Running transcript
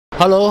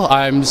Hello,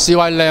 I'm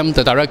C.Y. Lam,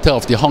 the Director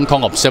of the Hong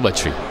Kong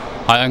Observatory.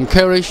 I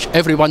encourage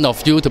every one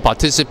of you to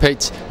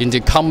participate in the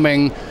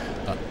coming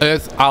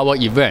Earth Hour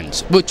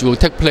event, which will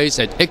take place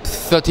at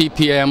 8:30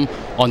 p.m.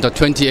 on the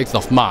 28th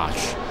of March.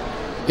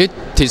 It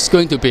is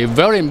going to be a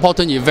very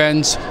important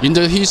event in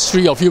the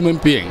history of human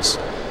beings.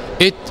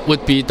 It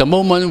would be the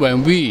moment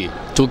when we,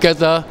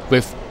 together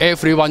with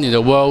everyone in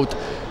the world,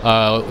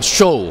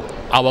 show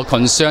our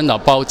concern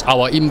about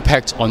our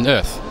impact on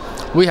Earth.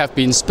 We have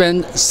been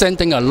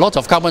sending a lot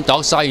of carbon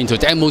dioxide into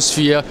the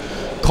atmosphere,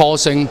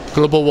 causing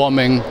global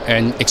warming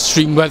and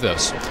extreme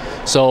weathers.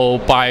 So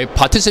by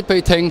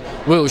participating,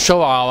 we will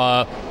show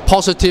our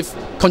positive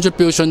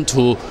contribution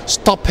to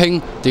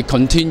stopping the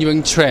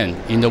continuing trend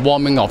in the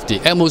warming of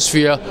the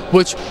atmosphere,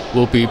 which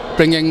will be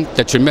bringing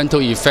detrimental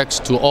effects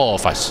to all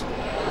of us.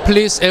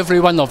 Please, every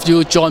one of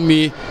you, join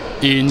me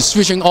in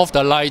switching off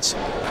the lights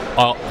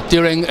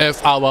during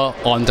Earth Hour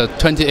on the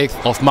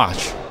 28th of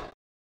March.